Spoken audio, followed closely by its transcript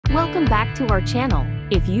Welcome back to our channel.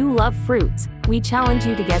 If you love fruits, we challenge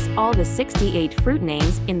you to guess all the 68 fruit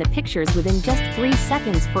names in the pictures within just 3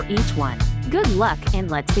 seconds for each one. Good luck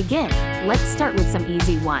and let's begin. Let's start with some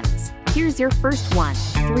easy ones. Here's your first one.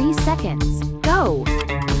 3 seconds. Go!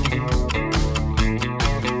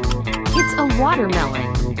 It's a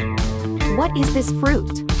watermelon. What is this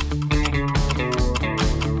fruit?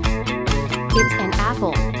 It's an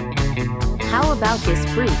apple. How about this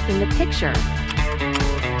fruit in the picture?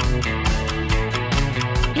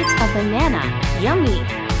 It's a banana. Yummy!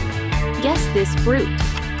 Guess this fruit.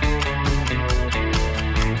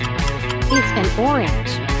 It's an orange.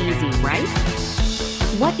 Easy, right?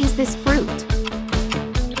 What is this fruit?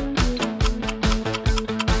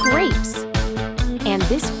 Grapes. And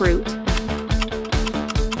this fruit?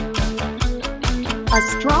 A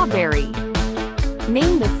strawberry.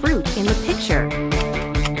 Name the fruit in the picture.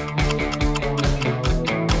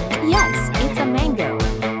 Yes, it's a mango.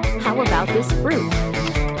 How about this fruit?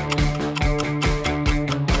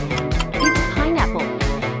 It's pineapple.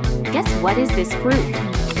 Guess what is this fruit?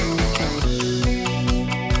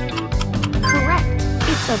 Correct,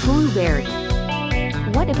 it's a blueberry.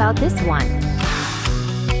 What about this one?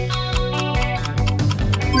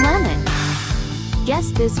 Lemon.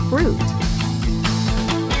 Guess this fruit.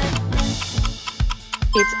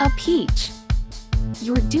 It's a peach.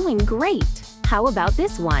 You're doing great. How about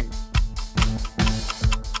this one?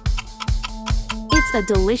 It's a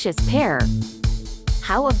delicious pear.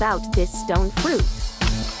 How about this stone fruit?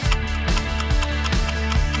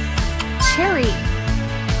 Cherry.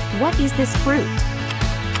 What is this fruit?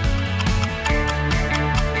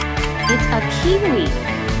 It's a kiwi.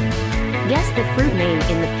 Guess the fruit name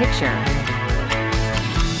in the picture.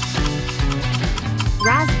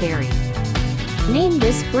 Raspberry. Name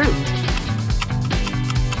this fruit.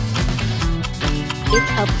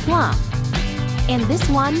 It's a plum. And this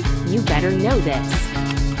one, you better know this.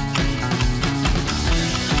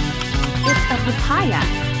 It's a papaya.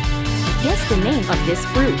 Guess the name of this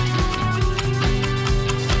fruit.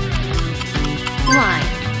 Lime.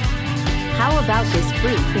 How about this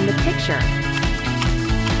fruit in the picture?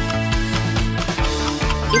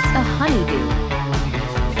 It's a honeydew.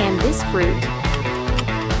 And this fruit?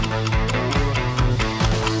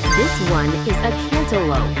 This one is a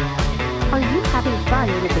cantaloupe. Are you having fun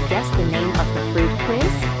with the Guess the Name of the Fruit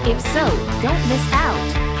quiz? If so, don't miss out.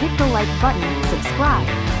 Hit the like button, subscribe,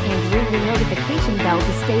 and ring the notification bell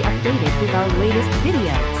to stay updated with our latest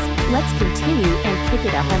videos. Let's continue and kick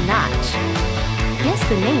it up a notch. Guess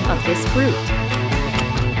the name of this fruit.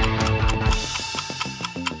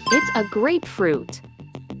 It's a grapefruit.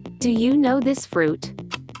 Do you know this fruit?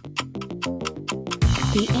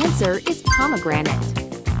 The answer is pomegranate.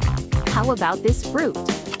 How about this fruit?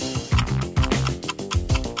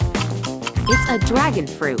 It's a dragon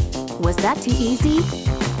fruit. Was that too easy?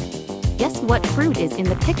 Guess what fruit is in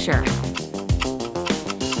the picture?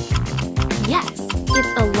 Yes,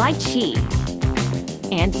 it's a lychee.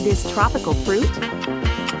 And this tropical fruit?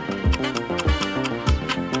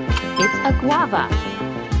 It's a guava.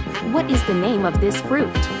 What is the name of this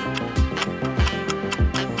fruit?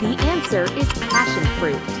 The answer is passion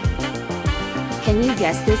fruit. Can you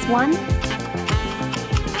guess this one?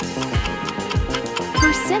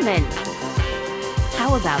 Persimmon.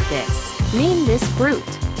 How about this? Name this fruit.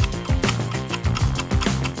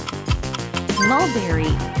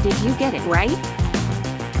 Mulberry. Did you get it right?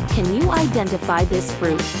 Can you identify this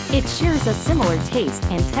fruit? It shares a similar taste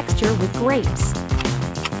and texture with grapes.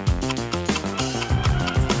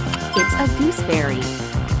 It's a gooseberry.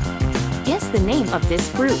 Guess the name of this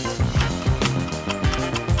fruit.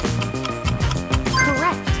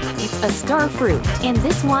 Correct. It's a star fruit. And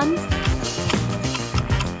this one?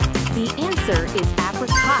 The answer is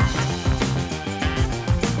apricot.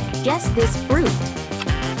 Guess this fruit.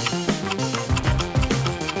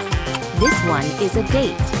 This one is a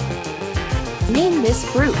date. Name this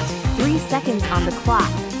fruit. 3 seconds on the clock.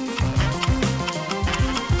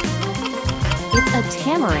 It's a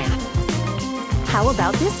tamarind. How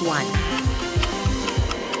about this one?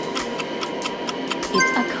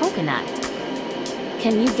 It's a coconut.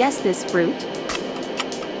 Can you guess this fruit?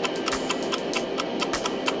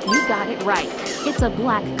 You got it right. It's a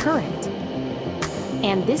black currant.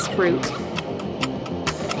 And this fruit?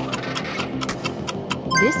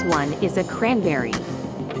 This one is a cranberry.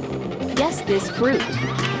 Guess this fruit.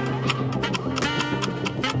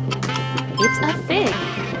 It's a fig.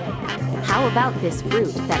 How about this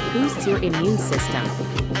fruit that boosts your immune system?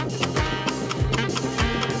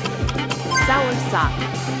 Soursop.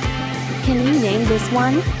 Can you name this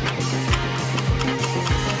one?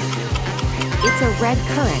 It's a red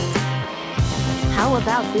currant. How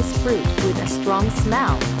about this fruit with a strong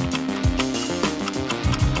smell?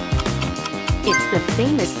 It's the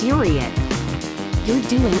famous durian. You're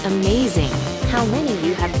doing amazing. How many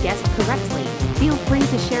you have guessed correctly? Feel free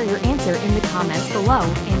to share your answer in the comments below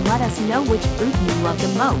and let us know which fruit you love the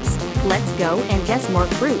most. Let's go and guess more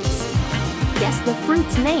fruits. Guess the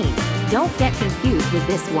fruit's name. Don't get confused with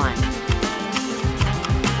this one.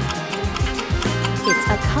 It's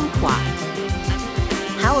a kumquat.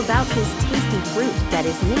 How about this tasty fruit that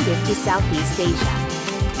is native to Southeast Asia?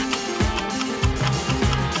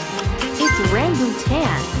 It's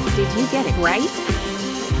rambutan. Did you get it right?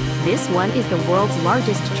 This one is the world's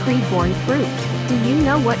largest tree-borne fruit. Do you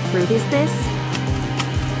know what fruit is this?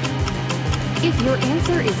 If your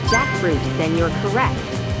answer is jackfruit, then you're correct.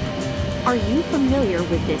 Are you familiar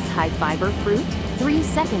with this high-fiber fruit? 3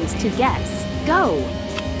 seconds to guess. Go!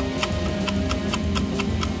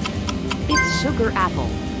 It's sugar apple.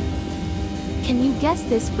 Can you guess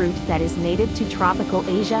this fruit that is native to tropical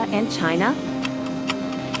Asia and China?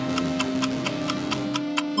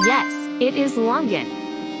 Yes, it is longan.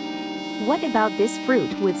 What about this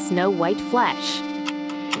fruit with snow-white flesh?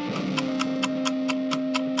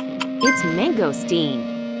 It's mangosteen.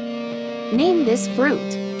 Name this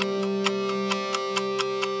fruit.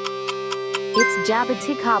 It's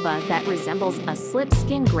jabuticaba that resembles a slip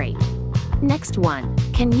skin grape. Next one.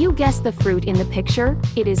 Can you guess the fruit in the picture?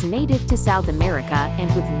 It is native to South America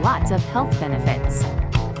and with lots of health benefits.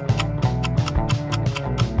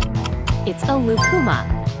 It's a lucuma.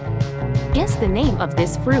 Guess the name of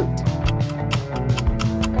this fruit.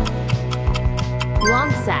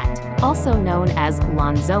 Langsat, also known as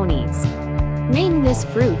lanzones. Name this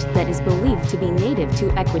fruit that is believed to be native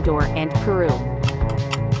to Ecuador and Peru.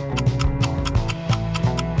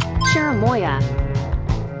 Cherimoya.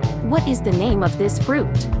 What is the name of this fruit?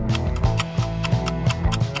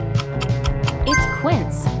 It's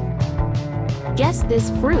quince. Guess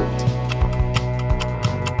this fruit.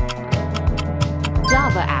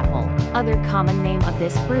 Java apple. Other common name of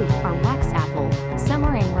this fruit are wax apple,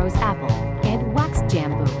 Samarang rose apple, and wax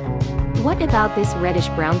jambu. What about this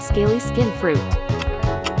reddish-brown scaly skin fruit?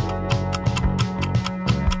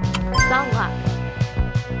 Salak.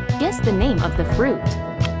 Guess the name of the fruit.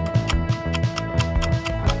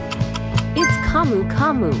 It's camu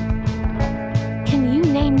camu. Can you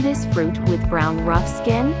name this fruit with brown rough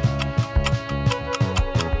skin?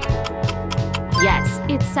 Yes,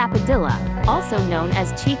 it's sapodilla, also known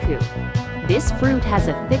as chiku. This fruit has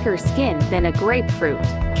a thicker skin than a grapefruit.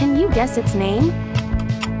 Can you guess its name?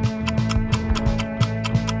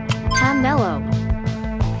 Pomelo.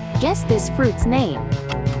 Guess this fruit's name.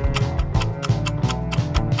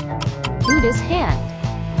 Buddha's hand.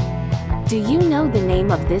 Do you know the name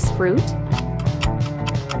of this fruit?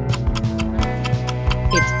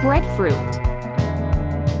 It's breadfruit.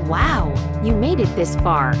 Wow, you made it this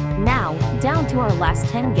far. Now, down to our last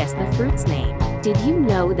 10 guess the fruit's name. Did you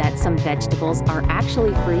know that some vegetables are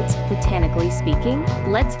actually fruits, botanically speaking?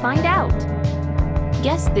 Let's find out.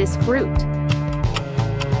 Guess this fruit.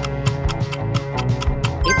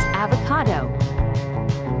 It's avocado.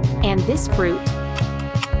 And this fruit?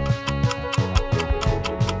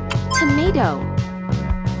 Tomato.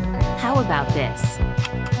 How about this?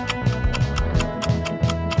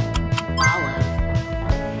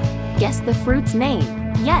 Olive. Guess the fruit's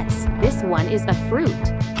name. Yes, this one is a fruit.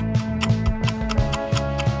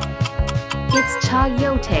 It's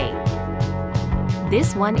chayote.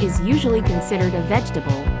 This one is usually considered a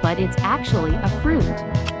vegetable, but it's actually a fruit.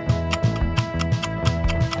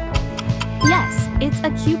 Yes, it's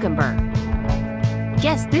a cucumber.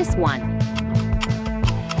 Guess this one.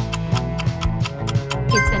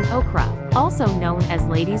 It's an okra, also known as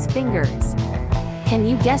lady's fingers. Can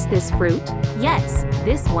you guess this fruit? Yes,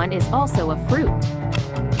 this one is also a fruit.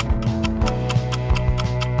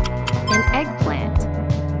 An eggplant.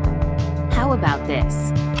 How about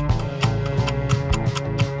this?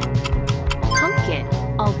 Pumpkin.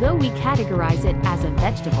 Although we categorize it as a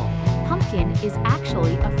vegetable, pumpkin is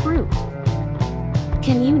actually a fruit.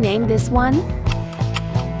 Can you name this one?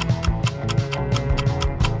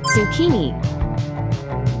 Zucchini.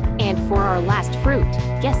 And for our last fruit,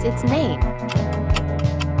 guess its name.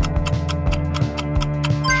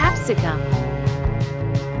 Capsicum.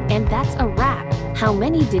 And that's a wrap. How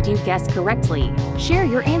many did you guess correctly? Share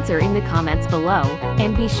your answer in the comments below,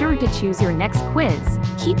 and be sure to choose your next quiz.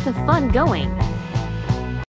 Keep the fun going!